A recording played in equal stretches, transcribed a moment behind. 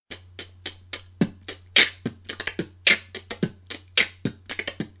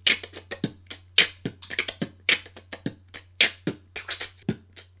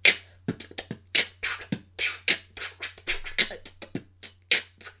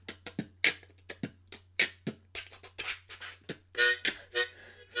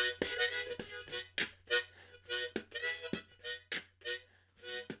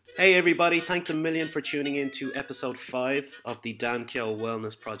Hey everybody, thanks a million for tuning in to episode 5 of the Dan Keogh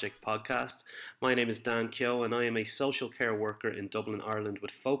Wellness Project podcast. My name is Dan Keogh and I am a social care worker in Dublin, Ireland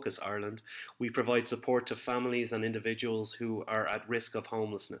with Focus Ireland. We provide support to families and individuals who are at risk of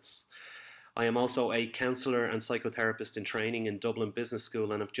homelessness. I am also a counsellor and psychotherapist in training in Dublin Business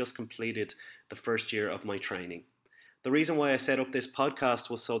School and have just completed the first year of my training. The reason why I set up this podcast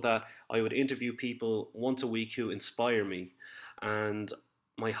was so that I would interview people once a week who inspire me, and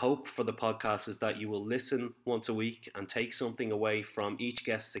my hope for the podcast is that you will listen once a week and take something away from each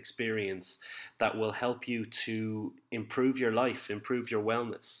guest's experience that will help you to improve your life, improve your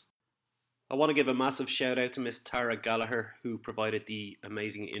wellness. I want to give a massive shout out to Miss Tara Gallagher, who provided the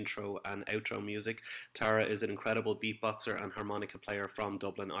amazing intro and outro music. Tara is an incredible beatboxer and harmonica player from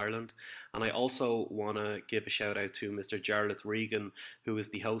Dublin, Ireland. And I also want to give a shout out to Mr. Jarlath Regan, who is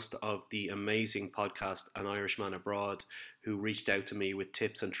the host of the amazing podcast An Irishman Abroad, who reached out to me with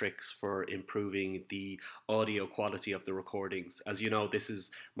tips and tricks for improving the audio quality of the recordings. As you know, this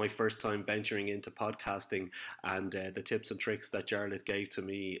is my first time venturing into podcasting, and the tips and tricks that Jarlath gave to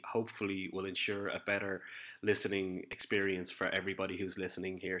me hopefully will ensure a better listening experience for everybody who's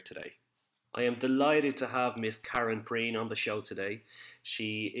listening here today. I am delighted to have Miss Karen Preen on the show today.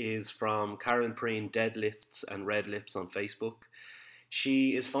 She is from Karen Preen Deadlifts and Red Lips on Facebook.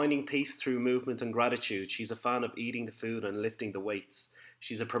 She is finding peace through movement and gratitude. She's a fan of eating the food and lifting the weights.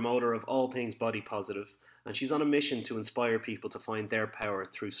 She's a promoter of all things body positive, and she's on a mission to inspire people to find their power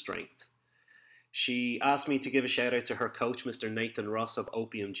through strength. She asked me to give a shout out to her coach, Mr. Nathan Ross of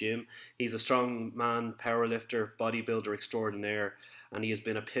Opium Gym. He's a strongman, powerlifter, bodybuilder extraordinaire, and he has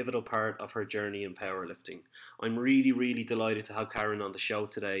been a pivotal part of her journey in powerlifting. I'm really delighted to have Karen on the show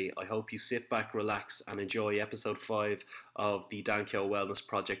today. I hope you sit back, relax, and enjoy episode 5 of the Dan Keogh Wellness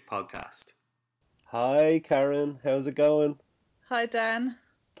Project podcast. Hi, Karen. How's it going? Hi, Dan.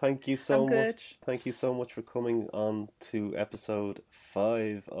 Thank you so much. Thank you so much for coming on to episode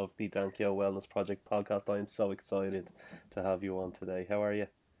 5 of the Dan Keogh Wellness Project podcast. I am so excited to have you on today. How are you?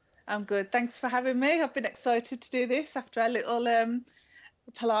 I'm good. Thanks for having me. I've been excited to do this after a little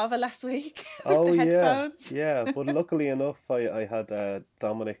palaver last week. Oh, the yeah. headphones. Yeah, but luckily enough, I had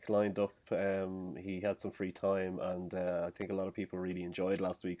Dominic lined up. He had some free time, and I think a lot of people really enjoyed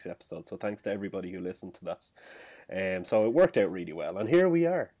last week's episode. So thanks to everybody who listened to that. So it worked out really well, and here we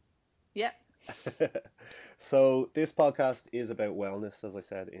are. Yep. So this podcast is about wellness, as I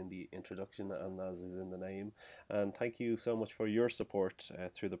said in the introduction and as is in the name. And thank you so much for your support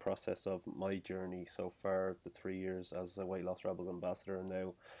through the process of my journey so far, the 3 years as a Weight Loss Rebels ambassador, and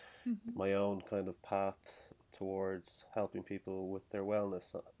now my own kind of path towards helping people with their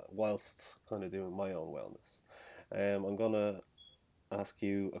wellness whilst kind of doing my own wellness. I'm going to ask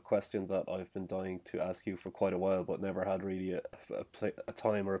you a question that I've been dying to ask you for quite a while, but never had really a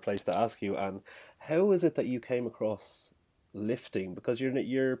time or a place to ask you. And how is it that you came across lifting? Because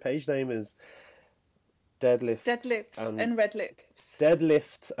your page name is Deadlifts and Red Lips.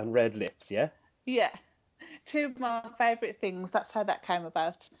 Deadlifts and Red Lips, yeah? Yeah. Two of my favourite things. That's how that came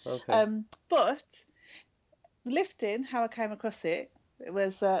about. Okay. But lifting, how I came across it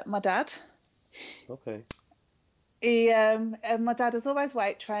was my dad. Okay. My dad was always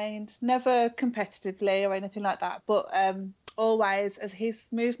weight trained, never competitively or anything like that, but always as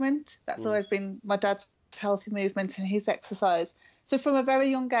his movement. That's always been my dad's healthy movement and his exercise. So from a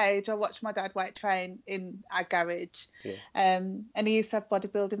very young age, I watched my dad weight train in our garage. Yeah. And he used to have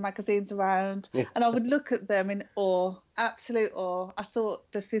bodybuilding magazines around, and I would look at them in awe, absolute awe. I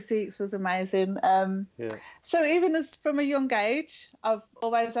thought the physiques was amazing. So even as from a young age, I've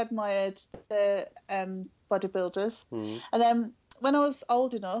always admired the bodybuilders. And then when I was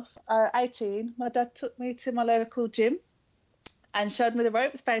old enough, 18, my dad took me to my local gym and showed me the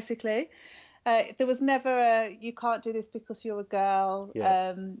ropes, basically. There was never you can't do this because you're a girl.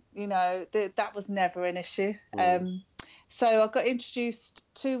 Yeah. That was never an issue. So I got introduced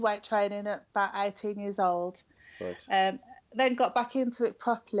to weight training at about 18 years old. Right. Then got back into it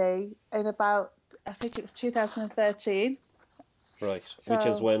properly in about, I think it was 2013. Right, So, which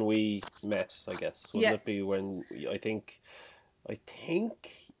is when we met, I guess. Wouldn't Yeah. it be when I think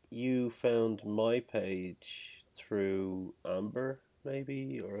you found my page through Amber,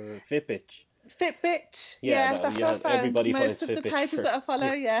 maybe, or Fitbit? Fitbit, Yeah, that's where I found everybody most finds of the Fitbit pages that I first.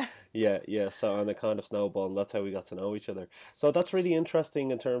 follow. Yeah. So, and it kind of snowballed, and that's how we got to know each other. So that's really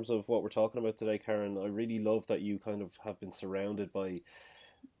interesting in terms of what we're talking about today, Karen. I really love that you kind of have been surrounded by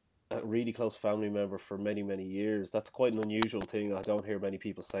a really close family member for many, many years. That's quite an unusual thing. I don't hear many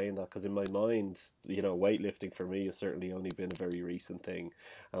people saying that, because in my mind, you know, weightlifting for me has certainly only been a very recent thing,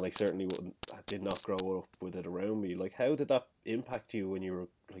 and I did not grow up with it around me. Like, how did that impact you when you were,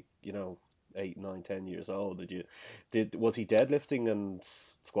 like, you know, 8, 9, 10 years old? Was he deadlifting and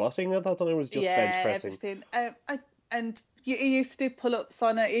squatting at that time, or was it just bench Yeah, pressing? everything. And he used to do pull-ups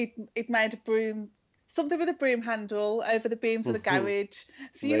on it. He'd made a broom, something with a broom handle over the beams of the garage.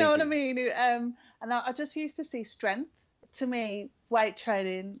 So you know what I Amazing. mean. And I just used to see strength. To me, weight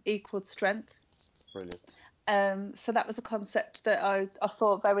training equaled strength. Brilliant. So that was a concept that I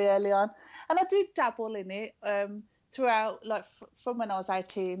thought very early on, and I did dabble in it throughout, like from when I was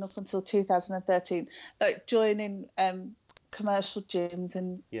 18 up until 2013, like joining commercial gyms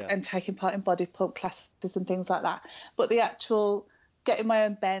and taking part in body pump classes and things like that. But the actual getting my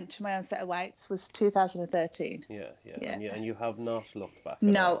own bench, my own set of weights was 2013. Yeah. And you have not looked back at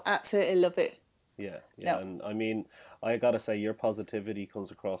No, all. absolutely love it. Yeah, No. and I mean, I gotta say, your positivity comes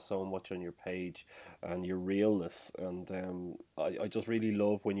across so much on your page, and your realness, and I just really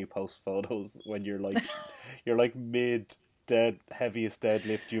love when you post photos when you're like mid heaviest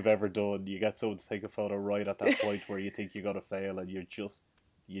deadlift you've ever done. You get someone to take a photo right at that point where you think you're gonna fail, and you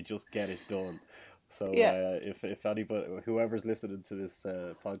just get it done. So Yeah. if anybody, whoever's listening to this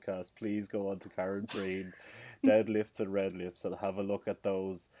podcast, please go on to Karen Breen deadlifts and red lifts and have a look at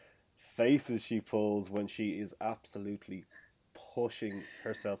those faces she pulls when she is absolutely pushing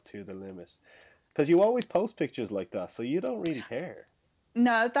herself to the limit. Because you always post pictures like that, so you don't really care.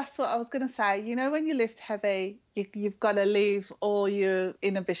 No, that's what I was going to say. You know, when you lift heavy, you've got to leave all your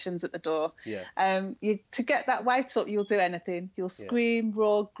inhibitions at the door. Yeah. To get that weight up, you'll do anything. You'll Yeah. scream,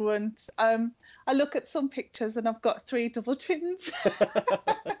 roar, grunt. I look at some pictures and I've got 3 double chins.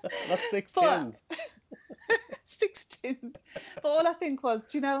 That's 6 chins. 6 chins. But all I think was,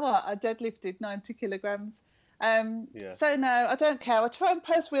 do you know what? I deadlifted 90 kilograms. Yeah. So no, I don't care. I try and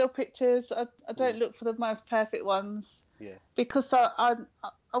post real pictures. I don't look for the most perfect ones. Yeah. Because I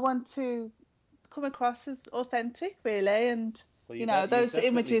want to come across as authentic, really, and Well, you know those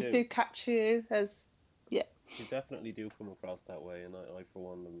images do do capture you as, yeah. You definitely do come across that way, and I for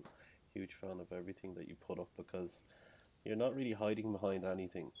one am a huge fan of everything that you put up, because you're not really hiding behind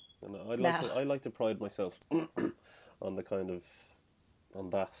anything, and I like to pride myself on the kind of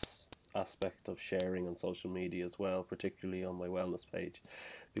on that aspect of sharing on social media as well, particularly on my wellness page,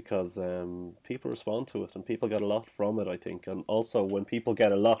 because people respond to it and people get a lot from it, I think, and also when people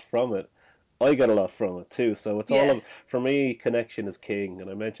get a lot from it, I get a lot from it too. So it's all of, for me, connection is king, and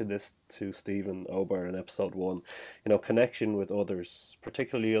I mentioned this to Stephen Ober in episode 1. You know, connection with others,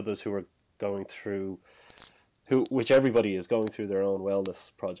 particularly others who are going through, which everybody is going through their own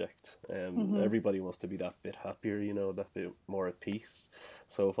wellness project. Everybody wants to be that bit happier, you know, that bit more at peace.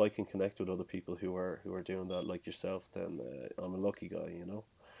 So if I can connect with other people who are doing that, like yourself, then I'm a lucky guy, you know.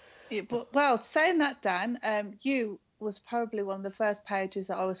 Yeah, but well, saying that, Dan, you was probably one of the first pages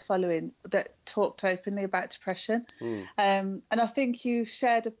that I was following that talked openly about depression. And I think you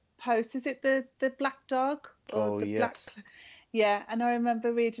shared a post. Is it the black dog or the yes. black? Yeah, and I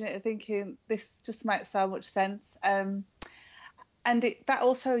remember reading it and thinking this just makes so much sense. And that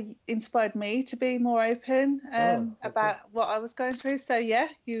also inspired me to be more open about what I was going through. So yeah,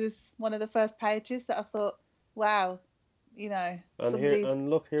 he was one of the first pages that I thought, wow, you know, and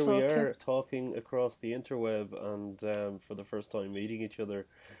look, here we are talking across the interweb, and for the first time meeting each other,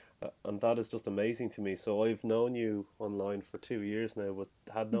 and that is just amazing to me. So I've known you online for 2 years now, but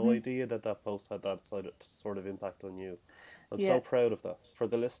had no idea that post had that sort of impact on you. I'm so proud of that. For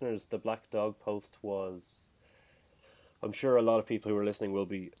the listeners, the Black Dog post was, I'm sure a lot of people who are listening will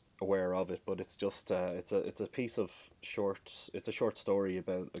be aware of it, but it's just it's a piece of it's a short story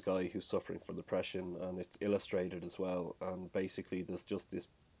about a guy who's suffering from depression, and it's illustrated as well, and basically there's just this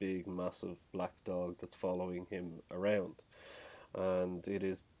big massive black dog that's following him around, and it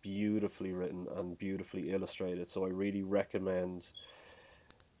is beautifully written and beautifully illustrated, so I really recommend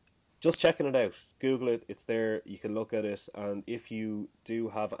just checking it out. Google it, it's there, you can look at it, and if you do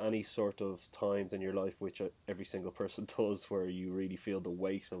have any sort of times in your life, which every single person does, where you really feel the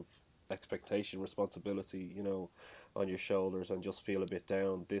weight of expectation, responsibility, you know, on your shoulders, and just feel a bit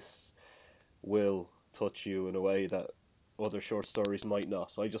down, this will touch you in a way that other short stories might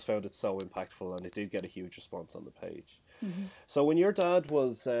not. I just found it so impactful, and it did get a huge response on the page. So when your dad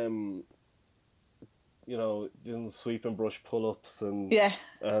was you know, doing sweep and brush pull-ups,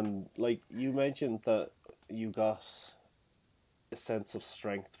 and like you mentioned that you got a sense of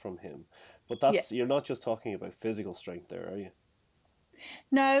strength from him, but you're not just talking about physical strength there, are you?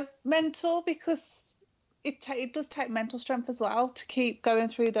 No, mental, because it does take mental strength as well to keep going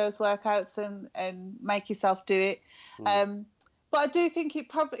through those workouts and make yourself do it. But I do think it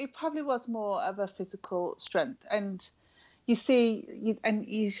probably was more of a physical strength. And you see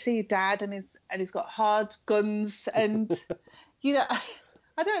Dad, and he's got hard guns, and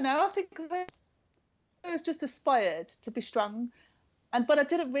I don't know. I think I was just aspired to be strong, but I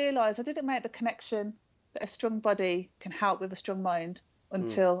didn't realise, I didn't make the connection that a strong body can help with a strong mind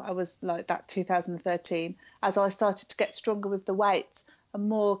until I was like that 2013. As I started to get stronger with the weights and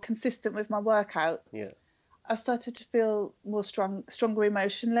more consistent with my workouts, I started to feel more stronger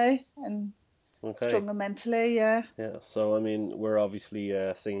emotionally and stronger mentally. Yeah. So I mean, we're obviously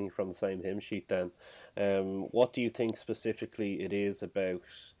singing from the same hymn sheet then. What do you think specifically it is about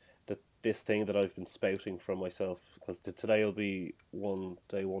this thing that I've been spouting from myself? Because today will be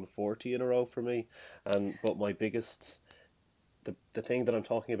day 140 in a row for me, but my biggest, the thing that I'm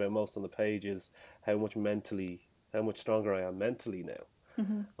talking about most on the page is how much stronger I am mentally now.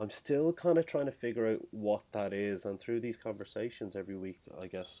 I'm still kind of trying to figure out what that is, and through these conversations every week, I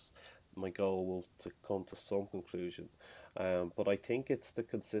guess my goal will to come to some conclusion. But I think it's the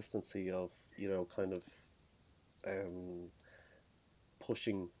consistency of kind of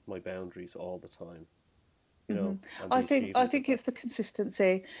pushing my boundaries all the time. I think it's the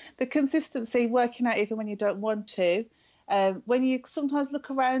consistency working out even when you don't want to. When you sometimes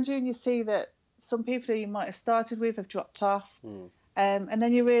look around you and you see that some people who you might have started with have dropped off. And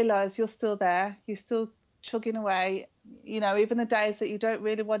then you realise you're still there, you're still chugging away, even the days that you don't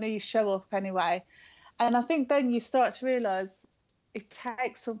really want to, you show up anyway. And I think then you start to realise it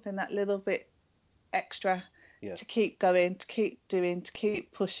takes something that little bit extra to keep going, to keep doing, to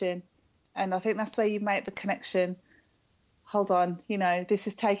keep pushing. And I think that's where you make the connection. Hold on, this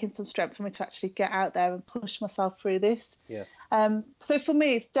is taking some strength for me to actually get out there and push myself through this. So for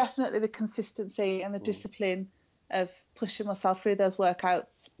me, it's definitely the consistency and the discipline of pushing myself through those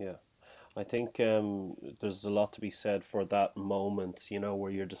workouts. I think there's a lot to be said for that moment,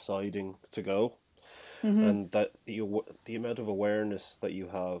 where you're deciding to go, and that the amount of awareness that you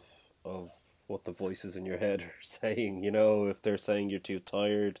have of what the voices in your head are saying. If they're saying you're too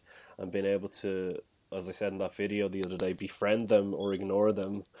tired, and being able to, as I said in that video the other day, befriend them or ignore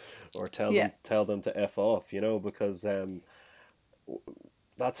them, or tell them to F off. Because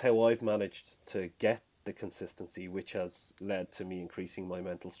that's how I've managed to get the consistency, which has led to me increasing my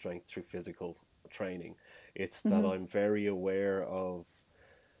mental strength through physical training. It's that I'm very aware of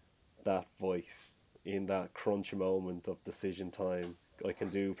that voice in that crunch moment of decision time. I can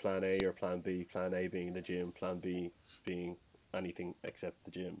do plan A or plan B, plan A being the gym, plan B being anything except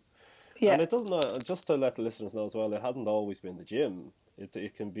the gym. And it doesn't, just to let the listeners know as well, it hasn't always been the gym.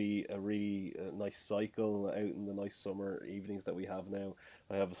 It can be a really nice cycle out in the nice summer evenings that we have now.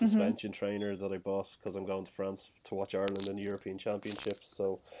 I have a suspension trainer that I bought because I'm going to France to watch Ireland in the European Championships.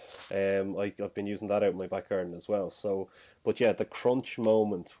 So I've been using that out in my back garden as well. So, but yeah, the crunch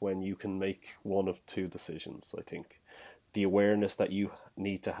moment when you can make one of two decisions, I think the awareness that you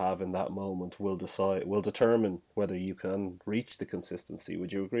need to have in that moment will determine whether you can reach the consistency.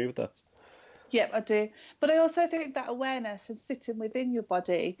 Would you agree with that? Yeah, I do. But I also think that awareness and sitting within your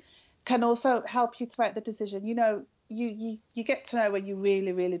body can also help you to make the decision. You get to know when you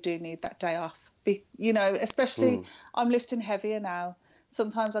really, really do need that day off. Especially I'm lifting heavier now.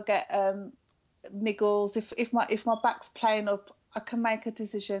 Sometimes I get niggles. If my back's playing up, I can make a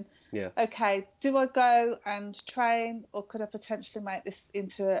decision. Okay, do I go and train, or could I potentially make this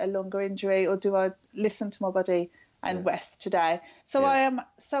into a longer injury, or do I listen to my body and rest today? So I'm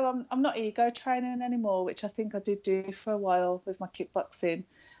not ego training anymore, which I think I did do for a while with my kickboxing.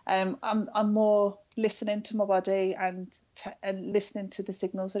 I'm more listening to my body and listening to the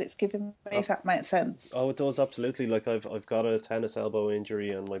signals that it's giving me, if that makes sense. Oh, it does, absolutely. Like I've got a tennis elbow injury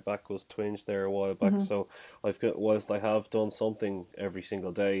and my back was twinged there a while back. So whilst I have done something every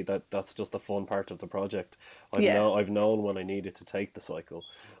single day, that's just the fun part of the project. I've known when I needed to take the cycle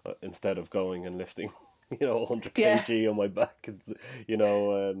instead of going and lifting 100 kg on my back,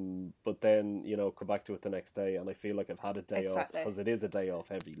 but then come back to it the next day, and I feel like I've had a day off, because it is a day off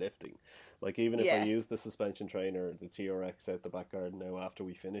heavy lifting. Like even if I use the suspension trainer, the TRX out the back garden now after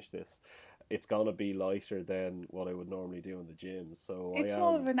we finish this, it's gonna be lighter than what I would normally do in the gym. So it's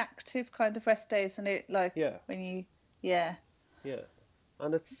more of an active kind of rest day, isn't it? Like when you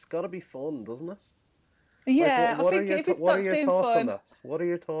and it's gotta be fun, doesn't it? Yeah, like, I think if it starts being fun. On that? What are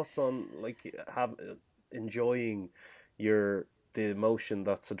your thoughts on enjoying the emotion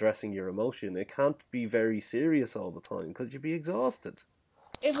that's addressing your emotion? It can't be very serious all the time, because you'd be exhausted.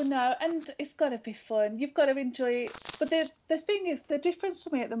 even though, and it's got to be fun. You've got to enjoy it. But the thing is, the difference for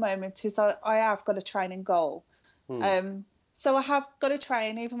me at the moment is I have got a training goal. So I have got to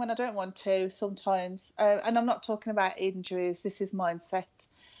train even when I don't want to sometimes. And I'm not talking about injuries. This is mindset.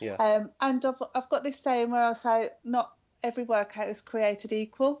 Yeah. And I've got this saying where I say not every workout is created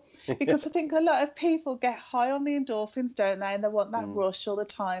equal, because I think a lot of people get high on the endorphins, don't they? And they want that rush all the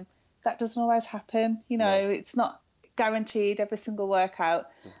time. That doesn't always happen. You know, it's not guaranteed every single workout.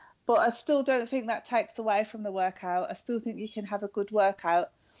 But I still don't think that takes away from the workout. I still think you can have a good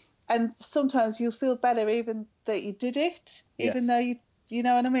workout. And sometimes you'll feel better even that you did it, even though you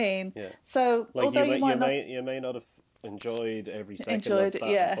know what I mean? Yeah. So like although you may not have enjoyed every second enjoyed of that,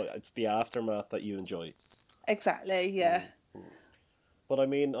 it, but it's the aftermath that you enjoy. Exactly, yeah. But I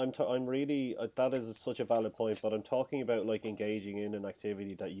mean, I'm really, that is such a valid point, but I'm talking about like engaging in an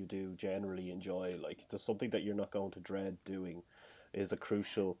activity that you do generally enjoy, like there's something that you're not going to dread doing is a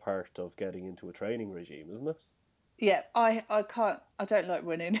crucial part of getting into a training regime, isn't it? Yeah, I don't like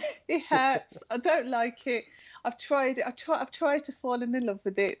running. It hurts. I don't like it. I've tried it. I've tried to fall in love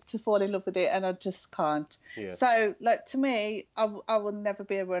with it, and I just can't. Yeah. So, like, to me, I will never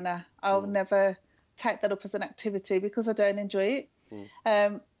be a runner. I will never take that up as an activity because I don't enjoy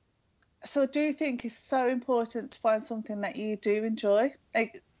it. So I do think it's so important to find something that you do enjoy.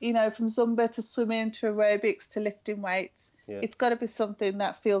 Like, you know, from Zumba to swimming to aerobics to lifting weights. Yeah. It's got to be something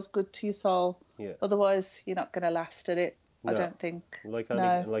that feels good to your soul. Yeah. Otherwise, you're not going to last at it. No. I don't think. Like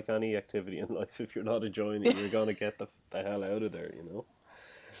any activity in life, if you're not enjoying it, you're going to get the hell out of there, you know?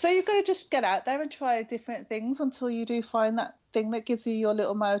 So you've got to just get out there and try different things until you do find that thing that gives you your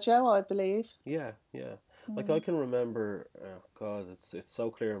little mojo, I believe. Yeah, yeah. Like I can remember, oh God, it's so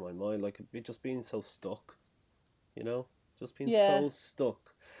clear in my mind, like it just being so stuck, you know? Just being so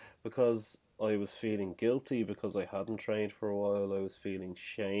stuck because I was feeling guilty because I hadn't trained for a while. I was feeling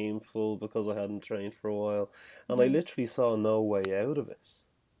shameful because I hadn't trained for a while. And I literally saw no way out of it.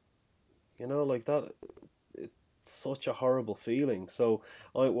 You know, like that, it's such a horrible feeling. So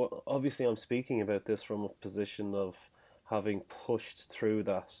obviously I'm speaking about this from a position of having pushed through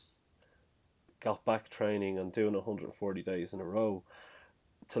that, got back training and doing 140 days in a row.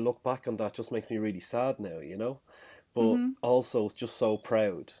 To look back on that just makes me really sad now, you know? But also just so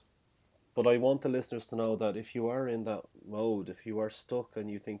proud. But I want the listeners to know that if you are in that mode, if you are stuck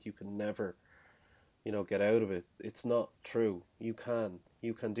and you think you can never, you know, get out of it, it's not true. You can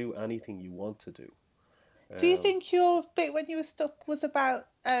do anything you want to do. Do you think your bit when you were stuck was about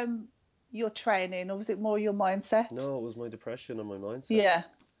your training, or was it more your mindset? No, it was my depression and my mindset. Yeah.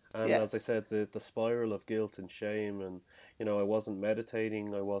 And as I said, the spiral of guilt and shame, and, you know, I wasn't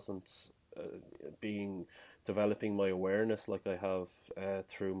meditating, I wasn't developing my awareness like I have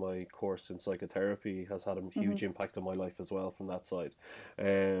through my course in psychotherapy has had a huge impact on my life as well from that side.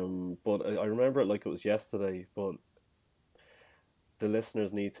 But I remember it like it was yesterday, but the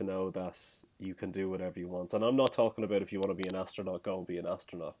listeners need to know that you can do whatever you want. And I'm not talking about if you want to be an astronaut, go and be an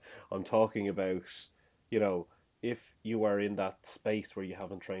astronaut. I'm talking about, you know, if you are in that space where you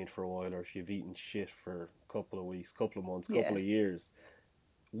haven't trained for a while, or if you've eaten shit for a couple of weeks, couple of months, couple of years,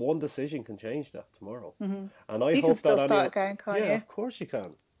 one decision can change that tomorrow. And I you hope can still that start again, can't you? Yeah, of course you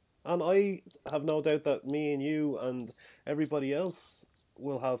can. And I have no doubt that me and you and everybody else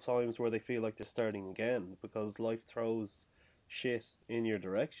will have times where they feel like they're starting again, because life throws shit in your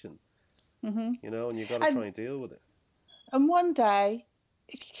direction. You know, and you've got to try and deal with it. And one day,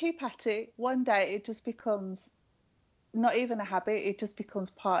 if you keep at it, one day it just becomes not even a habit, it just becomes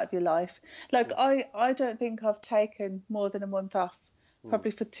part of your life. Like I don't think I've taken more than a month off,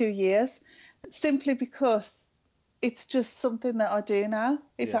 probably for 2 years, simply because it's just something that I do now,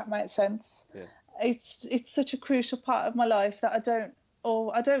 if that makes sense. Yeah. It's such a crucial part of my life that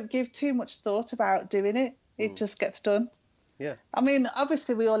I don't give too much thought about doing it. It just gets done. Yeah. I mean,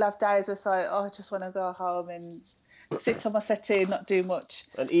 obviously we all have days where it's like, I just want to go home and sit on my settee and not do much.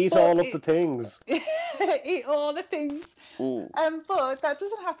 And eat all of the things. Eat all the things. But that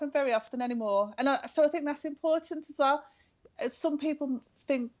doesn't happen very often anymore. And so I think that's important as well. Some people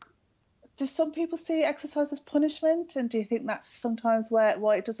do some people see exercise as punishment? And do you think that's sometimes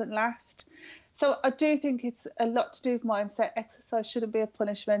why it doesn't last? So I do think it's a lot to do with mindset. Exercise shouldn't be a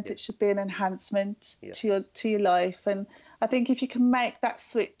punishment. It should be an enhancement to your life. And I think if you can make that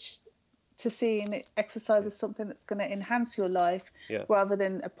switch to seeing exercise as something that's going to enhance your life rather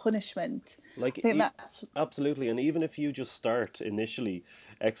than a punishment, like, I think that's... Absolutely. And even if you just start initially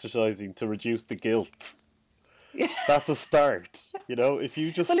exercising to reduce the guilt, that's a start. You know, if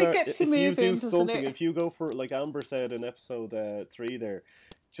you just start, if you do something, if you go for, like Amber said in episode 3 there,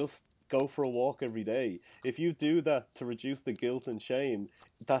 just go for a walk every day. If you do that to reduce the guilt and shame,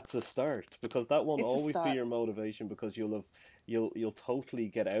 that's a start, because that won't always be your motivation, because you'll totally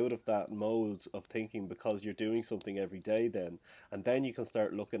get out of that mode of thinking because you're doing something every day then. And then you can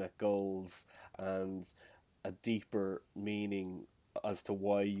start looking at goals and a deeper meaning as to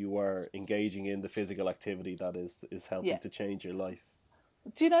why you are engaging in the physical activity that is helping to change your life.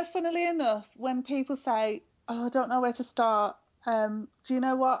 Do you know, funnily enough, when people say, oh, I don't know where to start, do you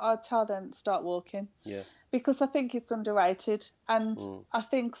know what? I'd tell them, start walking. Yeah. Because I think it's underrated. And I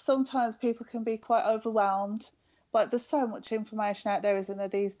think sometimes people can be quite overwhelmed, but there's so much information out there, isn't there,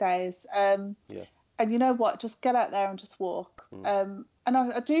 these days? And you know what? Just get out there and just walk. And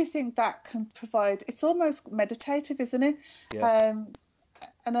I do think that can provide, it's almost meditative, isn't it? Yeah.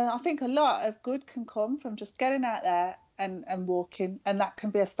 And I think a lot of good can come from just getting out there and walking, and that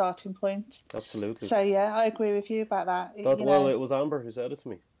can be a starting point. Absolutely. So yeah, I agree with you about that. Well, it was Amber who said it to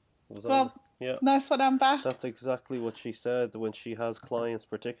me. Amber. Yeah. Nice one, Amber. That's exactly what she said when she has clients,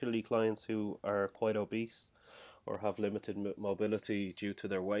 particularly clients who are quite obese or have limited mobility due to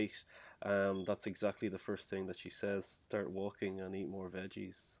their weight. That's exactly the first thing that she says: start walking and eat more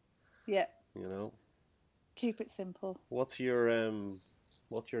veggies. Yeah. You know. Keep it simple. What's your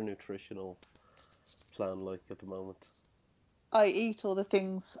nutritional plan like at the moment? I eat all the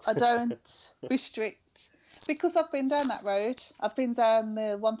things. I don't restrict, because I've been down that road. I've been down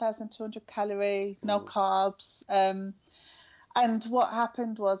the 1,200 calorie, no carbs. And what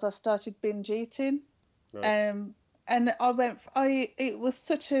happened was I started binge eating. Right. And it was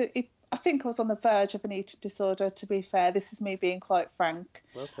such I think I was on the verge of an eating disorder, to be fair. This is me being quite frank.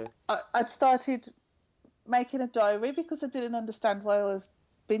 Okay. I'd started making a diary because I didn't understand why I was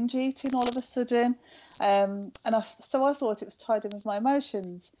binge eating all of a sudden, so I thought it was tied in with my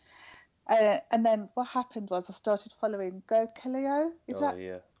emotions, and then what happened was I started following Go Kaleo.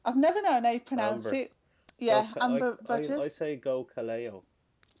 Yeah. I've never known how you pronounce Amber. it. Yeah, Amber Rogers. I say Go Kaleo.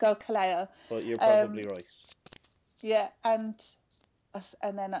 Go Kaleo. But you're probably right. Yeah, and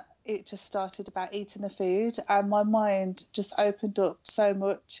then it just started about eating the food, and my mind just opened up so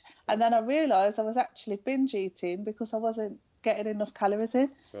much, and then I realised I was actually binge eating because I wasn't getting enough calories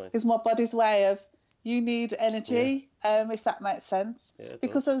in. Right. It's my body's way of, you need energy, if that makes sense. Yeah,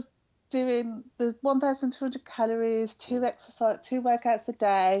 because I was doing the 1,200 calories, two workouts a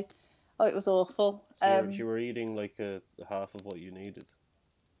day. Oh, it was awful. So you were eating like a half of what you needed,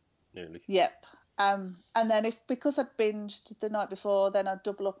 nearly. Yep. And then because I'd binged the night before, then I'd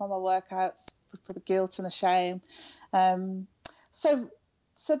double up on my workouts for the guilt and the shame. So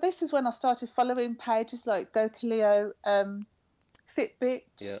this is when I started following pages like Go Kaleo,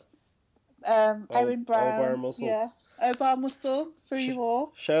 Fitbit, Erin Brown, Bar Muscle. Yeah, Bar Muscle for you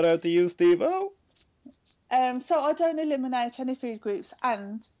all. Shout out to you, Steve-O. So I don't eliminate any food groups,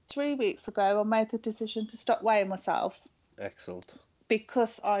 and 3 weeks ago I made the decision to stop weighing myself. Excellent.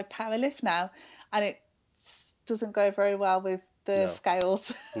 Because I powerlift now, and it doesn't go very well with the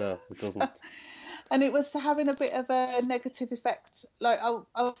scales. No, it doesn't. And it was having a bit of a negative effect. Like I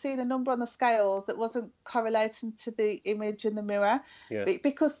was seeing a number on the scales that wasn't correlating to the image in the mirror. Yeah.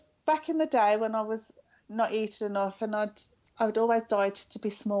 Because back in the day when I was not eating enough, and I'd always dieted to be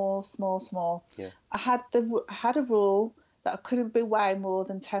small. Yeah. I had a rule that I couldn't be way more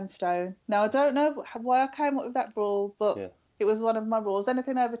than 10 stone. Now I don't know why I came up with that rule, but it was one of my rules.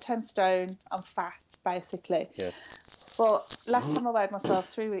 Anything over 10 stone, I'm fat, basically. Yeah. But last time I weighed myself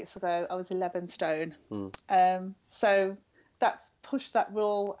 3 weeks ago, I was 11 stone. So that's pushed that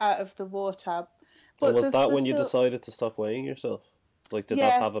rule out of the water. But was that when you decided to stop weighing yourself? Like, did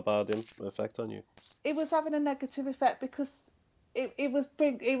that have a bad effect on you? It was having a negative effect because it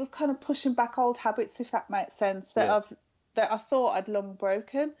was kind of pushing back old habits, if that makes sense, that I thought I'd long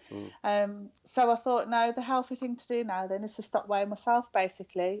broken. So I thought, no, the healthy thing to do now then is to stop weighing myself,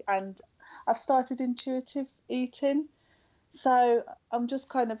 basically. And I've started intuitive eating. So I'm just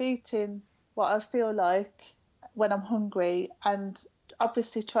kind of eating what I feel like when I'm hungry, and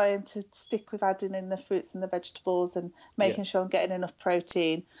obviously trying to stick with adding in the fruits and the vegetables and making sure I'm getting enough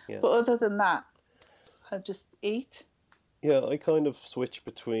protein. Yeah. But other than that, I just eat. Yeah, I kind of switch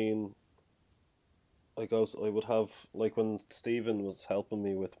between... I would have, like when Stephen was helping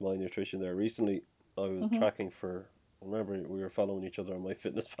me with my nutrition there recently, I was tracking for... Remember, we were following each other on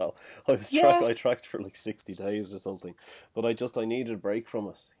MyFitnessPal. I tracked for like 60 days or something. But I needed a break from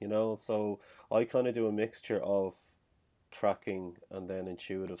it, you know? So I kind of do a mixture of tracking and then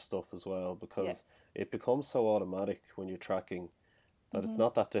intuitive stuff as well, because it becomes so automatic when you're tracking that it's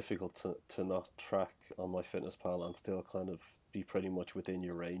not that difficult to not track on MyFitnessPal and still kind of be pretty much within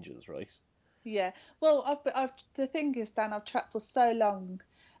your ranges, right? Yeah. Well, the thing is, Dan, I've tracked for so long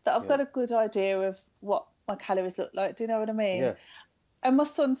that I've got a good idea of what my calories look like. Do you know what I mean? Yeah. And my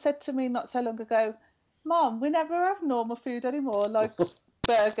son said to me not so long ago, Mom, we never have normal food anymore, like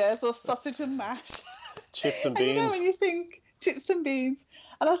burgers or sausage and mash. Chips and And you know, beans. when you think chips and beans,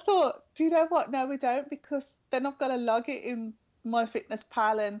 and I thought, do you know what? No, we don't, because then I've got to log it in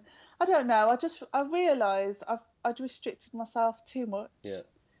MyFitnessPal, and I don't know. I realised I'd restricted myself too much. Yeah.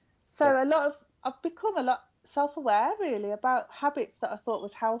 So I've become a lot self-aware really about habits that I thought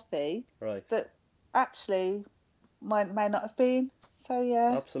was healthy, Right. that actually may not have been. So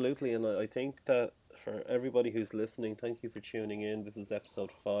yeah. Absolutely, and I think that for everybody who's listening, thank you for tuning in. This is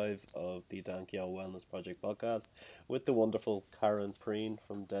episode 5 of the Dan Keogh Wellness Project podcast with the wonderful Karen Preen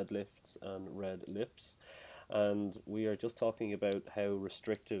from Deadlifts and Red Lips. And we are just talking about how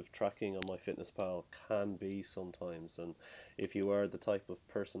restrictive tracking on MyFitnessPal can be sometimes. And if you are the type of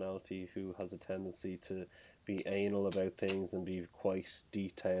personality who has a tendency to be anal about things and be quite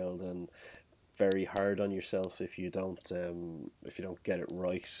detailed and very hard on yourself if you don't get it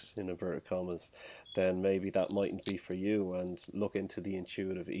right, in inverted commas, then maybe that mightn't be for you. And look into the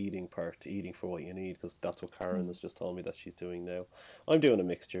intuitive eating part, eating for what you need, because that's what Karen has just told me that she's doing now. I'm doing a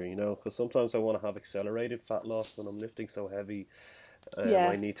mixture, because sometimes I want to have accelerated fat loss when I'm lifting so heavy.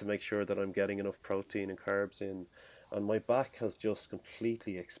 I need to make sure that I'm getting enough protein and carbs in, and my back has just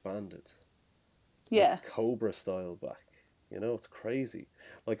completely expanded, like Cobra style back. It's crazy.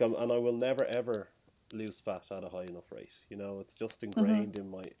 I will never ever lose fat at a high enough rate. It's just ingrained in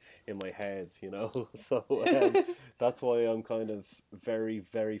my head. So that's why I'm kind of very,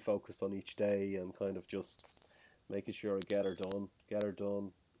 very focused on each day and kind of just making sure I get her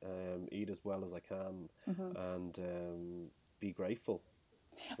done, eat as well as I can, and be grateful.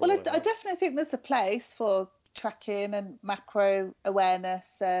 Well, I definitely think there's a place for tracking and macro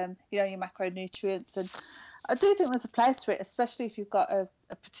awareness, your macronutrients, and I do think there's a place for it, especially if you've got a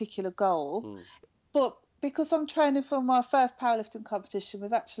particular goal. But because I'm training for my first powerlifting competition,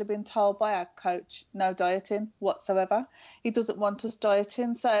 we've actually been told by our coach, no dieting whatsoever. He doesn't want us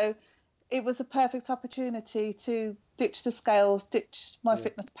dieting. So it was a perfect opportunity to ditch the scales, ditch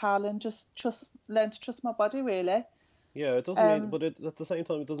MyFitnessPal, and just learn to trust my body, really. Yeah, it doesn't mean, but at the same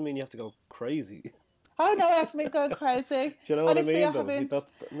time, it doesn't mean you have to go crazy. Oh no, I haven't been going crazy. Do you know Honestly, what I mean? I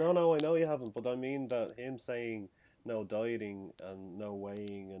haven't. No, I know you haven't, but I mean that him saying no dieting and no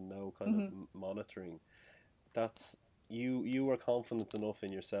weighing and no kind of monitoring, that's you are confident enough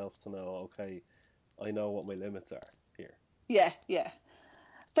in yourself to know, okay, I know what my limits are here. Yeah.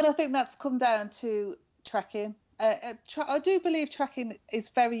 But I think that's come down to tracking. I do believe tracking is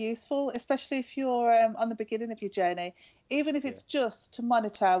very useful, especially if you're on the beginning of your journey, even if it's just to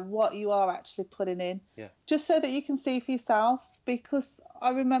monitor what you are actually putting in, just so that you can see for yourself. Because I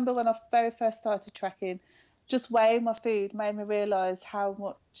remember when I very first started tracking, just weighing my food made me realise how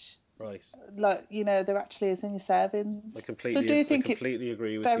much, there actually is in your servings. I completely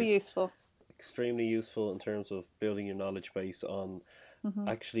agree with very you. useful. Extremely useful in terms of building your knowledge base on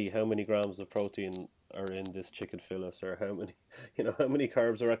actually how many grams of protein are in this chicken fillet, or how many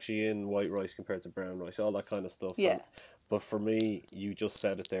carbs are actually in white rice compared to brown rice, all that kind of stuff. But for me, you just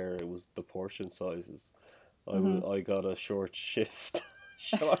said it there, it was the portion sizes. I got a short shift.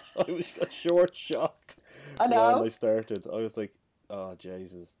 I was a short shock when I started. I was like, oh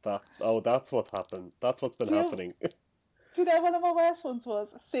Jesus, that's what happened. That's what's been happening. Do you know one of my worst ones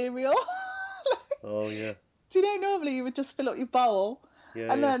was cereal? Oh yeah. Do you know, normally you would just fill up your bowl,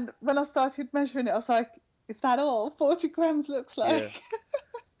 and then when I started measuring it, I was like, is that all? 40 grams looks like.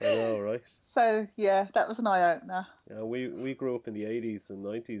 Yeah. I know, right? So yeah, that was an eye opener. Yeah, we grew up in the 80s and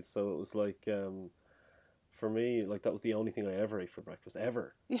 90s, so it was like, for me, like that was the only thing I ever ate for breakfast,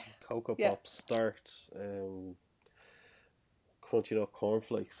 ever. Yeah. Cocoa Pops, Start, crunchy nut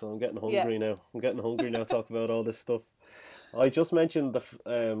cornflakes. So I'm getting hungry now. I'm getting hungry now talking about all this stuff. I just mentioned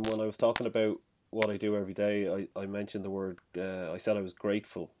when I was talking about what I do every day, I mentioned the word, I said I was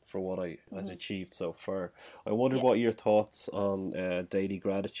grateful for what I had achieved so far. I wondered what your thoughts on daily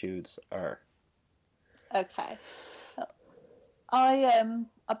gratitudes are. Okay. I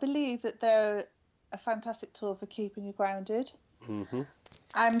believe that they're a fantastic tool for keeping you grounded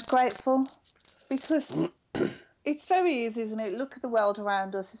and grateful, because it's very easy, isn't it? Look at the world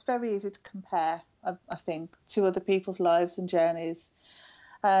around us. It's very easy to compare, I think, to other people's lives and journeys.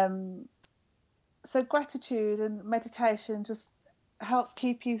 So gratitude and meditation just helps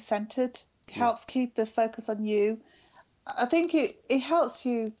keep you centered, helps keep the focus on you. I think it helps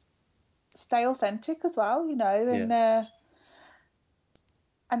you stay authentic as well,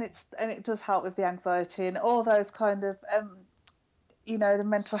 and it does help with the anxiety and all those kind of you know, the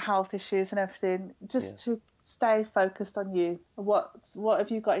mental health issues and everything, just to stay focused on you. What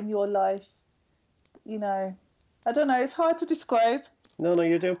have you got in your life? You know, I don't know. It's hard to describe. No,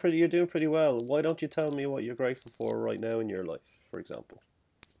 you're doing pretty well. Why don't you tell me what you're grateful for right now in your life, for example?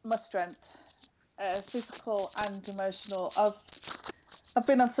 My strength, physical and emotional. I've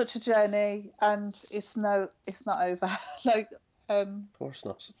been on such a journey, and it's not over. Like, of course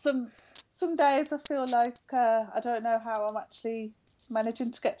not. Some days I feel like I don't know how I'm actually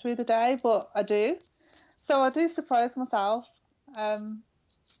managing to get through the day, but I do. So I do surprise myself.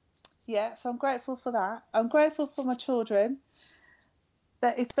 So I'm grateful for that. I'm grateful for my children.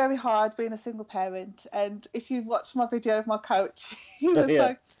 That it's very hard being a single parent, and if you watch my video of my coach, he was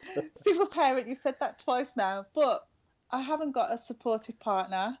like, single parent, you said that twice now, but I haven't got a supportive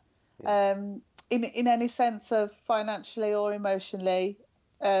partner in any sense of financially or emotionally.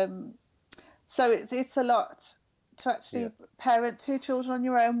 So it's a lot to actually parent 2 children on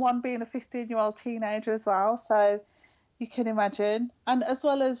your own, one being a 15-year-old teenager as well. So you can imagine. And as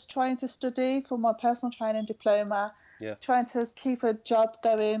well as trying to study for my personal training diploma, trying to keep a job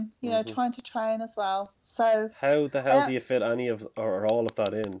going, you know, trying to train as well. So how the hell do you fit any of or all of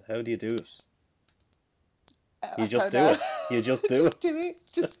that in? How do you do it? You just do it. You just do it.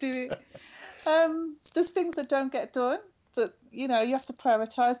 Just do it. There's things that don't get done, but you know, you have to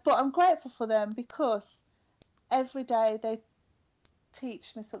prioritize. But I'm grateful for them because every day they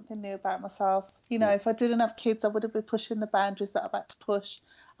teach me something new about myself. You know, if I didn't have kids, I wouldn't be pushing the boundaries that I've had to push.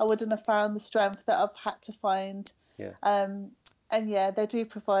 I wouldn't have found the strength that I've had to find. And they do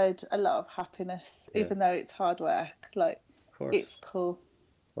provide a lot of happiness, even though it's hard work. Like, it's cool.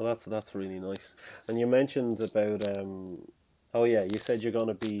 Well, that's really nice. And you mentioned about you said you're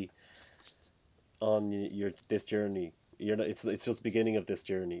gonna be on this journey. It's just the beginning of this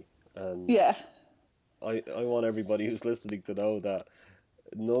journey, and I want everybody who's listening to know that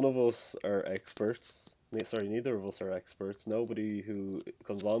none of us are experts. Sorry, neither of us are experts. Nobody who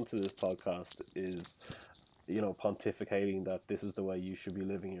comes onto this podcast is, you know, pontificating that this is the way you should be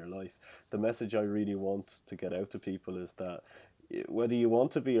living your life. The message I really want to get out to people is that whether you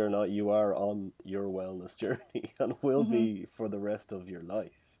want to be or not, you are on your wellness journey and will be for the rest of your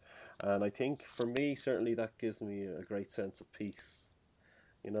life. And I think for me, certainly that gives me a great sense of peace,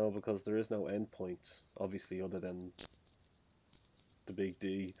 you know, because there is no end point, obviously, other than the big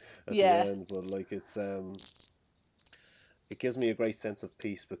D at the end. But like, it gives me a great sense of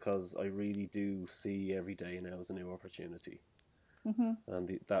peace because I really do see every day now as a new opportunity.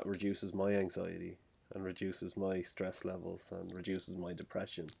 And that reduces my anxiety and reduces my stress levels and reduces my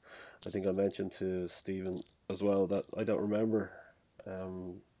depression. I think I mentioned to Stephen as well that I don't remember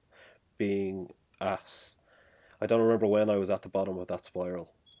I don't remember when I was at the bottom of that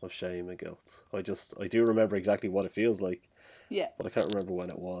spiral of shame and guilt. I do remember exactly what it feels like, but I can't remember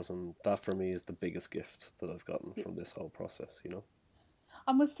when it was, and that for me is the biggest gift that I've gotten from this whole process, you know.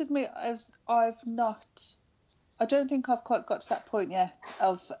 I must admit, I don't think I've quite got to that point yet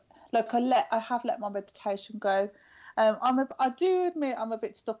of, like, I have let my meditation go. I do admit I'm a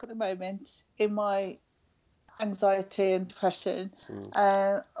bit stuck at the moment in my anxiety and depression.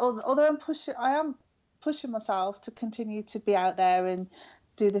 Although I am pushing myself to continue to be out there and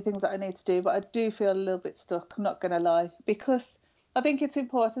do the things that I need to do, but I do feel a little bit stuck, I'm not going to lie, because I think it's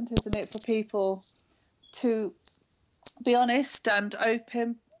important, isn't it, for people to be honest and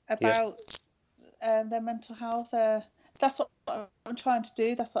open about their mental health. That's what I'm trying to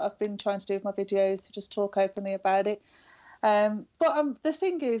do. That's what I've been trying to do with my videos, to just talk openly about it. But the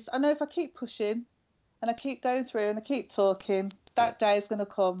thing is, I know if I keep pushing and I keep going through and I keep talking, that day is going to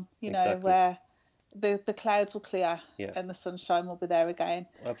come, you know, where the clouds will clear and the sunshine will be there again.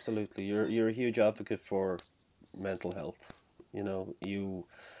 Absolutely. You're a huge advocate for mental health. You know, you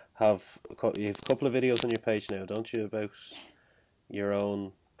have a couple of videos on your page now, don't you, about your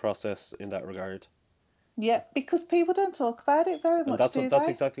own process in that regard? Yeah, because people don't talk about it very much, that's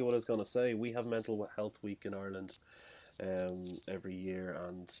exactly what I was going to say. We have Mental Health Week in Ireland every year,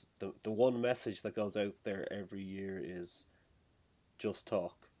 and the one message that goes out there every year is just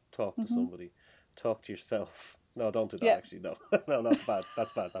talk to somebody, talk to yourself. No, don't do that. Actually, no, no, that's bad.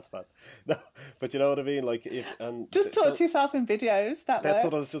 That's bad. No, but you know what I mean. Like, just talk to yourself in videos. That's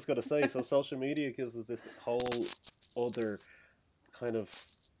what I was just going to say. So social media gives us this whole other kind of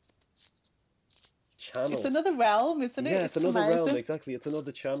channel. It's another realm, isn't it? Yeah, it's another realm. Exactly, it's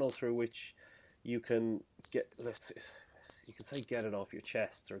another channel through which you can get. You can say get it off your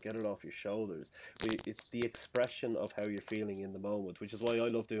chest or get it off your shoulders. It's the expression of how you're feeling in the moment, which is why I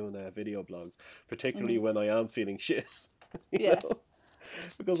love doing video blogs, particularly when I am feeling shit. You know?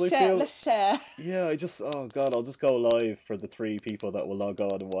 because I feel, let's share. Yeah, oh God, I'll just go live for the 3 people that will log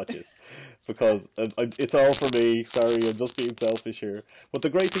on and watch it, because it's all for me. Sorry, I'm just being selfish here. But the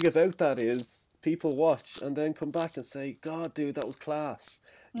great thing about that is people watch and then come back and say, God, dude, that was class.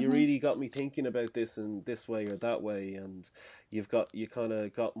 You really got me thinking about this in this way or that way, and you kind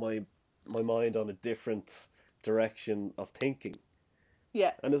of got my mind on a different direction of thinking.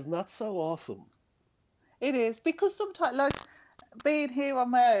 Yeah. And isn't that so awesome? It is, because sometimes, like, being here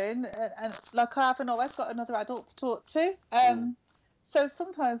on my own, and like, I haven't always got another adult to talk to. So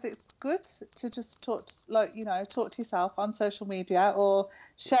sometimes it's good to just talk, talk to yourself on social media or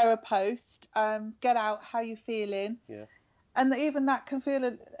share a post, get out how you're feeling. Yeah. And even that can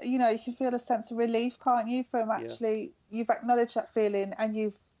feel, you can feel a sense of relief, can't you, from actually, you've acknowledged that feeling and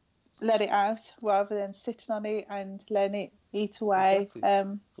you've let it out rather than sitting on it and letting it eat away.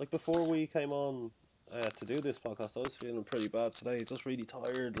 Exactly. Like before we came on to do this podcast, I was feeling pretty bad today, just really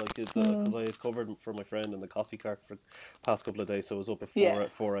tired, like, because I had covered for my friend in the coffee cart for the past couple of days, so I was up at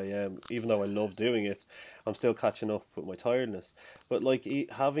 4 a.m. Even though I love doing it, I'm still catching up with my tiredness. But like,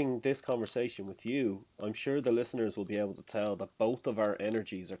 having this conversation with you, I'm sure the listeners will be able to tell that both of our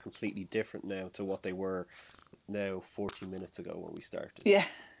energies are completely different now to what they were now 40 minutes ago when we started. Yeah.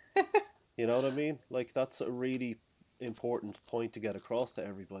 You know what I mean? Like, that's a really important point to get across to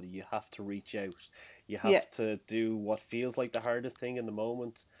everybody. You have to reach out. You have to do what feels like the hardest thing in the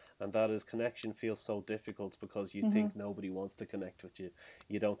moment, and that is, connection feels so difficult because you think nobody wants to connect with you.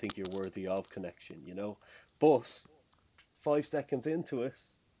 You don't think you're worthy of connection, But 5 seconds into it,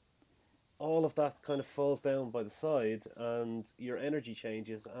 all of that kind of falls down by the side, and your energy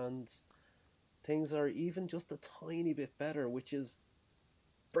changes, and things are even just a tiny bit better, which is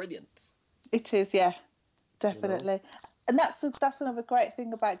brilliant. It is, yeah, definitely. And that's another great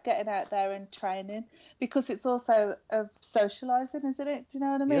thing about getting out there and training, because it's also socialising, isn't it? Do you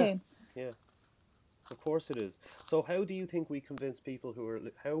know what I mean? Yeah. Of course it is. So how do you think we convince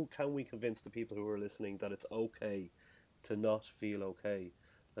how can we convince the people who are listening that it's okay to not feel okay,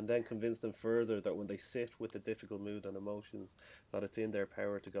 and then convince them further that when they sit with the difficult mood and emotions, that it's in their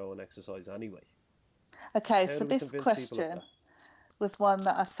power to go and exercise anyway? Okay, so this question was one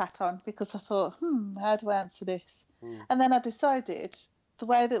that I sat on, because I thought, how do I answer this? And then I decided the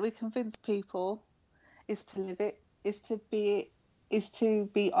way that we convince people is to live it, is to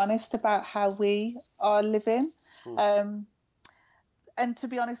be honest about how we are living. And to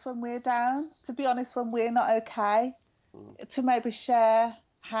be honest when we're down, to be honest when we're not okay, to maybe share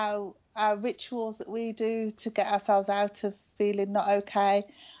how our rituals that we do to get ourselves out of feeling not okay.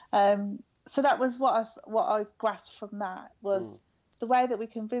 So that was what I grasped from that, was the way that we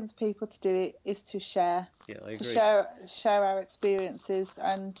convince people to do it is to share. Yeah, I agree. To share our experiences,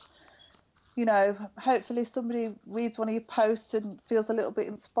 and hopefully somebody reads one of your posts and feels a little bit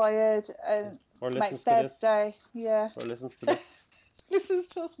inspired and or makes their day. Yeah. Or listens to this. Listens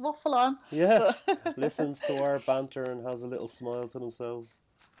to us waffle on. Yeah. Listens to our banter and has a little smile to themselves.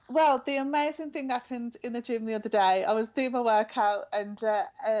 Well, the amazing thing happened in the gym the other day. I was doing my workout, and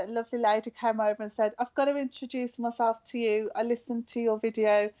a lovely lady came over and said, I've got to introduce myself to you. I listened to your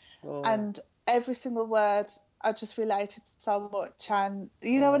video and every single word I just related so much, and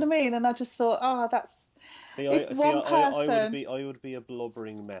you know what I mean? And I just thought, that's... I would be a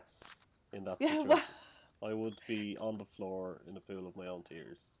blubbering mess in that situation. Well, I would be on the floor in a pool of my own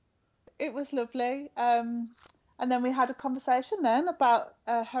tears. It was lovely. And then we had a conversation then about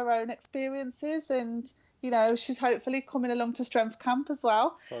her own experiences, and she's hopefully coming along to Strength Camp as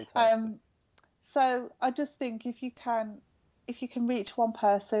well. Fantastic. So I just think if you can reach one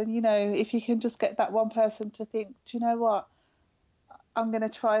person, if you can just get that one person to think, do you know what, I'm going to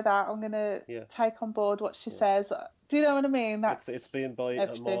try that, I'm going to take on board what she says. Do you know what I mean? It's been by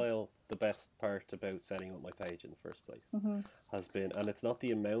a mile the best part about setting up my page in the first place. Has been, and it's not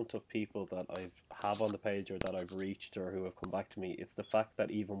the amount of people that I have on the page or that I've reached or who have come back to me, it's the fact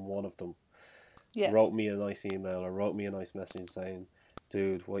that even one of them wrote me a nice email or wrote me a nice message saying,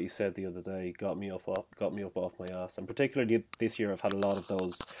 dude, what you said the other day got me up off my ass. And particularly this year I've had a lot of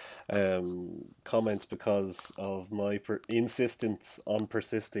those comments because of my insistence on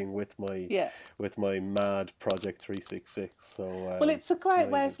persisting with my mad Project 366. So well, it's a great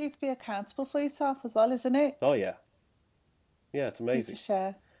way for you to be accountable for yourself as well, isn't it? Oh yeah, it's amazing to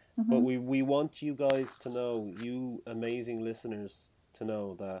share. But we want you guys to know, you amazing listeners, to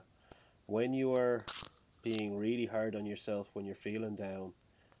know that when you are being really hard on yourself, when you're feeling down,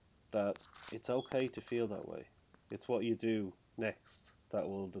 that it's okay to feel that way. It's what you do next that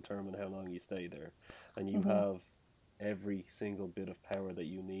will determine how long you stay there, and you have every single bit of power that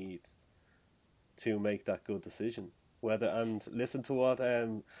you need to make that good decision. Whether and listen to what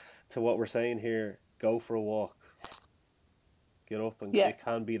we're saying here. Go for a walk. Get up, and it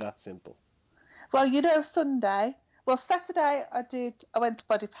can be that simple. Well, Saturday I went to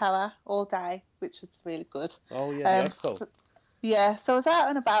Body Power all day, which was really good. Oh yeah, the expo. So I was out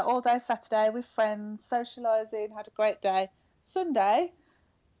and about all day Saturday with friends, socialising, had a great day. Sunday,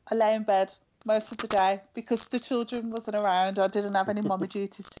 I lay in bed most of the day because the children wasn't around. I didn't have any mommy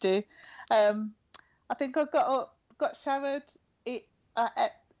duties to do. I think I got up, got showered, ate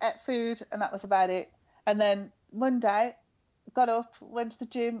food, and that was about it. And then Monday, got up, went to the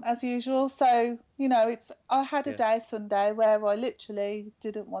gym as usual. So, I had a day Sunday where I literally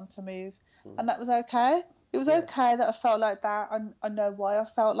didn't want to move. And that was okay. It was okay that I felt like that. I know why I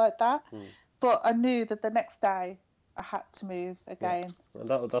felt like that. But I knew that the next day I had to move again. And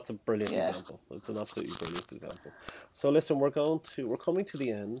that's a brilliant example. It's an absolutely brilliant example. So listen, we're coming to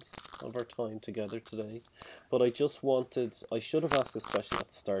the end of our time together today. But I should have asked this question at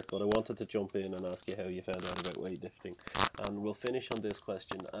the start, but I wanted to jump in and ask you how you found out about weightlifting. And we'll finish on this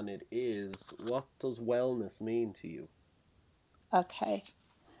question, and it is, what does wellness mean to you? Okay.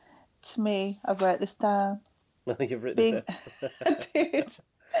 To me, I wrote this down. You've written it down. I did.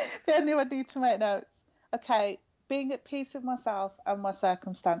 They only I need to make notes. Okay. Being at peace with myself and my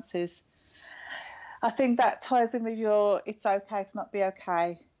circumstances. I think that ties in with it's okay to not be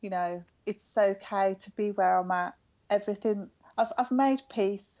okay. It's okay to be where I'm at. Everything, I've made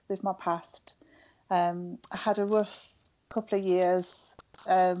peace with my past. I had a rough couple of years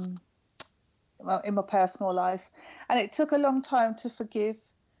in my personal life, and it took a long time to forgive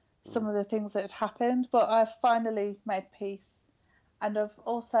some of the things that had happened, but I've finally made peace. And I've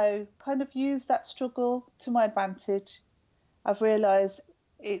also kind of used that struggle to my advantage. I've realised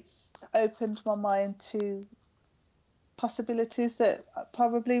it's opened my mind to possibilities that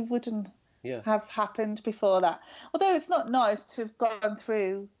probably wouldn't have happened before that. Although it's not nice to have gone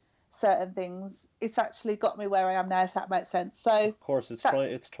through certain things, it's actually got me where I am now, if that makes sense. So of course,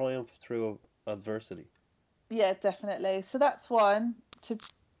 it's triumph through adversity. Yeah, definitely. So that's one, to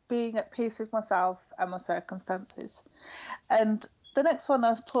being at peace with myself and my circumstances. And the next one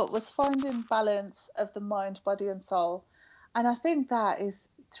I've put was finding balance of the mind, body and soul. And I think that is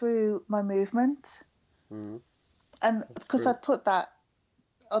through my movement. Mm-hmm. And because I put that,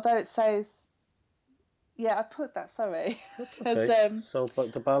 although it says, I put that, sorry. Okay.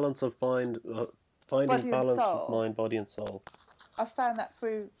 But the balance of mind, finding balance of mind, body and soul. I found that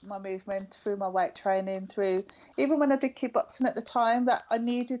through my movement, through my weight training, through, even when I did kickboxing at the time, that I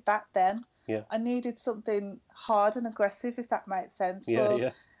needed that then. Yeah. I needed something hard and aggressive, if that makes sense.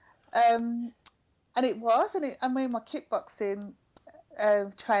 Yeah. And it was, my kickboxing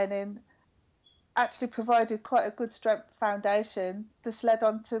training actually provided quite a good strength foundation. This led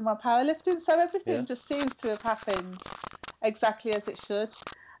on to my powerlifting, so everything just seems to have happened exactly as it should.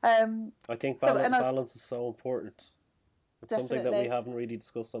 I think balance is so important. It's definitely something that we haven't really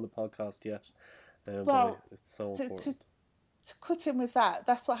discussed on the podcast yet. But it's so important. To cut in with that,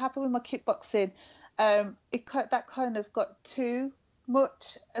 that's what happened with my kickboxing. That kind of got too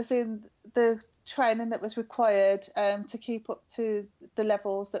much, as in the training that was required to keep up to the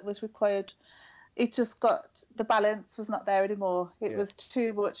levels that was required. It just got, the balance was not there anymore. It was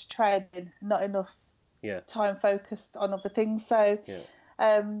too much training, not enough time focused on other things. So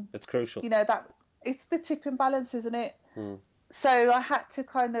it's crucial. That it's the tipping balance, isn't it? So I had to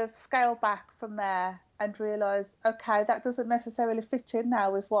kind of scale back from there and realise, okay, that doesn't necessarily fit in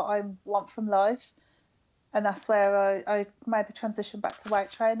now with what I want from life. And that's where I made the transition back to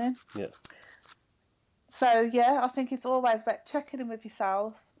weight training. Yeah. So, I think it's always about checking in with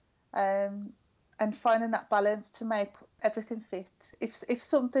yourself and finding that balance to make everything fit. If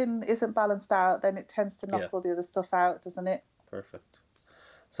something isn't balanced out, then it tends to knock all the other stuff out, doesn't it? Perfect.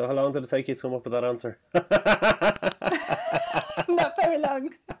 So how long did it take you to come up with that answer? Not very long.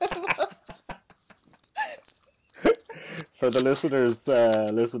 For the listeners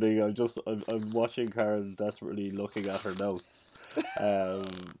listening, I'm watching Karen desperately looking at her notes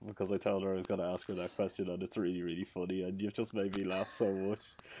because I told her I was going to ask her that question, and it's really, really funny, and you've just made me laugh so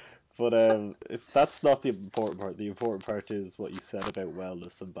much. But if that's not the important part. The important part is what you said about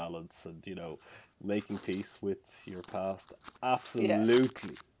wellness and balance, and making peace with your past.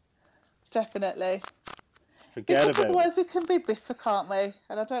 Absolutely. Definitely. Forget because about otherwise it. We can be bitter, can't we?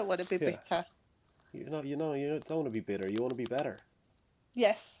 And I don't want to be bitter. You don't want to be bitter. You want to be better.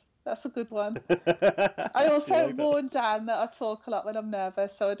 Yes, that's a good one. I also warned Dan that I talk a lot when I'm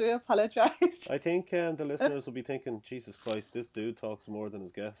nervous, so I do apologise. I think the listeners will be thinking, Jesus Christ, this dude talks more than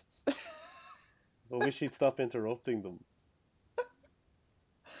his guests. I wish he'd stop interrupting them.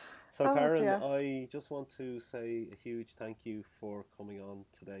 So Karen, I just want to say a huge thank you for coming on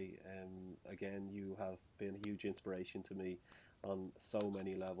today. Again, you have been a huge inspiration to me on so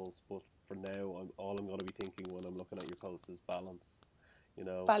many levels. But for now, all I'm going to be thinking when I'm looking at your posts is balance. You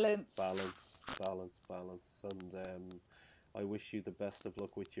know, balance, and I wish you the best of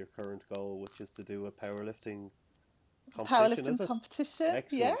luck with your current goal, which is to do a powerlifting competition. Is it? Competition.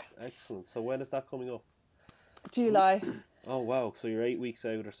 Excellent. So when is that coming up? July. Oh wow! So you're 8 weeks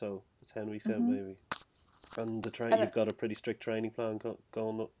out or so, 10 weeks out maybe. And you've got a pretty strict training plan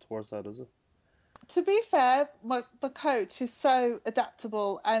going up towards that, is it? To be fair, my coach is so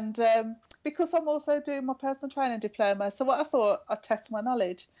adaptable, and because I'm also doing my personal training diploma, so what I thought, I'd test my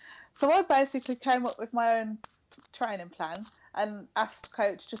knowledge. So I basically came up with my own training plan and asked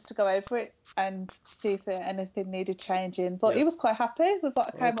coach just to go over it and see if there anything needed changing. But he was quite happy with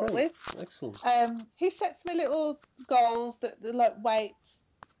what I came up with. Excellent. He sets me little goals that like weights,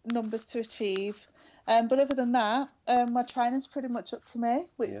 numbers to achieve. But other than that, my training's pretty much up to me,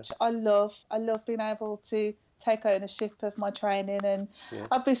 which I love. I love being able to take ownership of my training, and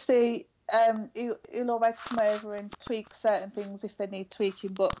obviously he'll always come over and tweak certain things if they need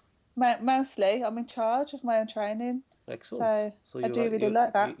tweaking, but mostly I'm in charge of my own training. Excellent. So I do really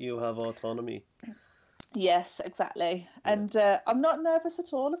like that. You have autonomy. Yes, exactly. Yeah. And I'm not nervous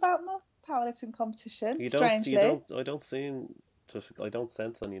at all about my powerlifting competition. Strangely, I don't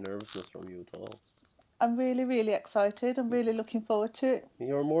sense any nervousness from you at all. I'm really, really excited. I'm really looking forward to it.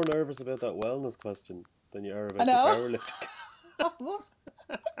 You're more nervous about that wellness question than you are about the powerlifting.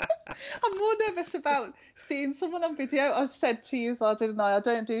 I'm more nervous about seeing someone on video. I said to you, didn't I? I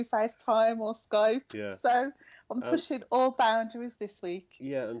don't do FaceTime or Skype. Yeah. So I'm pushing all boundaries this week.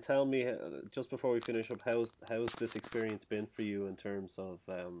 Yeah, and tell me, just before we finish up, how's this experience been for you in terms of,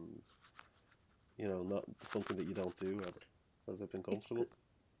 not something that you don't do ever? Has it been comfortable?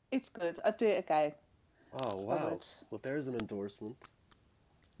 It's good. I'd do it again. Oh, wow. Well, there's an endorsement.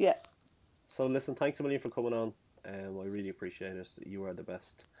 Yeah. So listen, thanks a million for coming on. I really appreciate it. You are the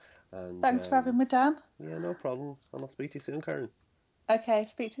best. And thanks for having me, Dan. Yeah, no problem. And I'll speak to you soon, Karen. Okay,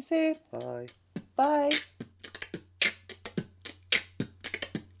 speak to you soon. Bye. Bye.